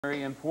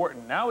Very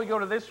important. Now we go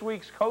to this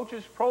week's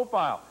coach's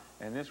profile.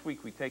 And this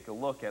week we take a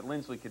look at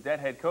Linsly Cadet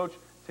head coach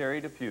Terry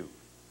DePew.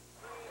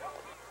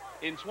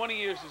 In 20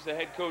 years as the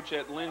head coach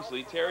at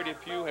Linsly, Terry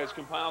DePew has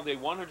compiled a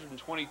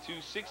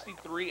 122,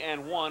 63,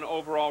 and 1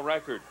 overall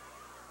record.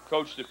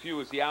 Coach DePew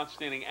is the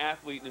outstanding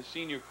athlete in his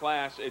senior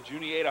class at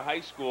Juniata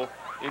High School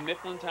in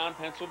Mifflintown,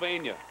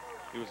 Pennsylvania.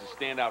 He was a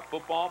standout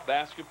football,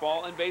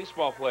 basketball, and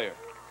baseball player.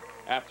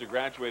 After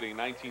graduating in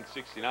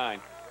 1969,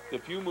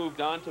 DePew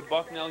moved on to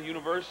Bucknell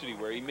University,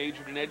 where he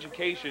majored in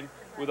education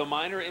with a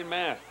minor in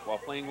math while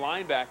playing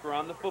linebacker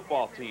on the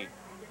football team.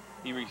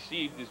 He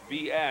received his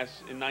BS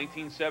in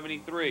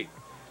 1973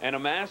 and a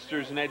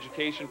master's in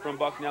education from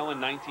Bucknell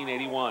in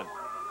 1981.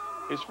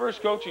 His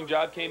first coaching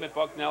job came at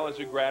Bucknell as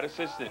a grad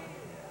assistant.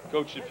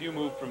 Coach DePew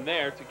moved from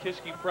there to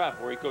Kiski Prep,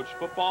 where he coached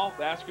football,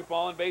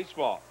 basketball, and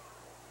baseball.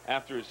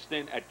 After his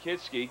stint at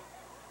Kiski,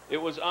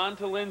 it was on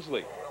to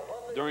Linsly.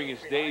 During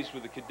his days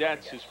with the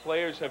cadets, his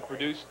players have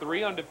produced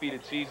 3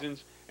 undefeated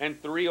seasons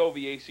and 3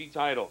 OVAC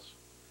titles.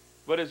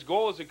 But his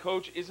goal as a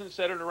coach isn't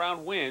centered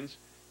around wins.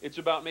 It's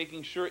about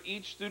making sure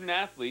each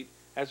student-athlete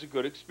has a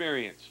good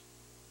experience.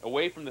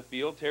 Away from the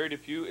field, Terry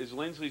DePew is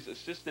Linsly's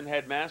assistant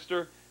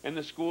headmaster and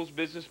the school's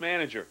business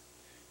manager.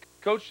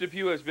 Coach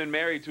DePew has been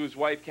married to his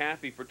wife,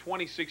 Kathy, for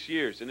 26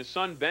 years, and his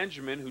son,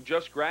 Benjamin, who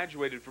just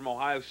graduated from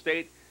Ohio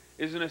State,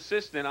 is an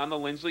assistant on the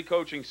Linsly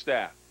coaching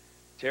staff.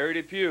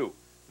 Terry DePew,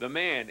 the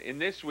man in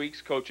this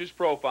week's coach's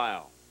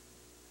profile.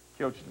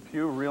 Coach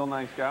DePew, real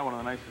nice guy, one of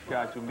the nicest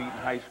guys you'll meet in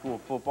high school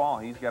football.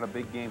 He's got a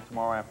big game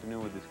tomorrow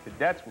afternoon with his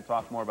cadets. We'll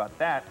talk more about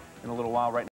that in a little while. Right now.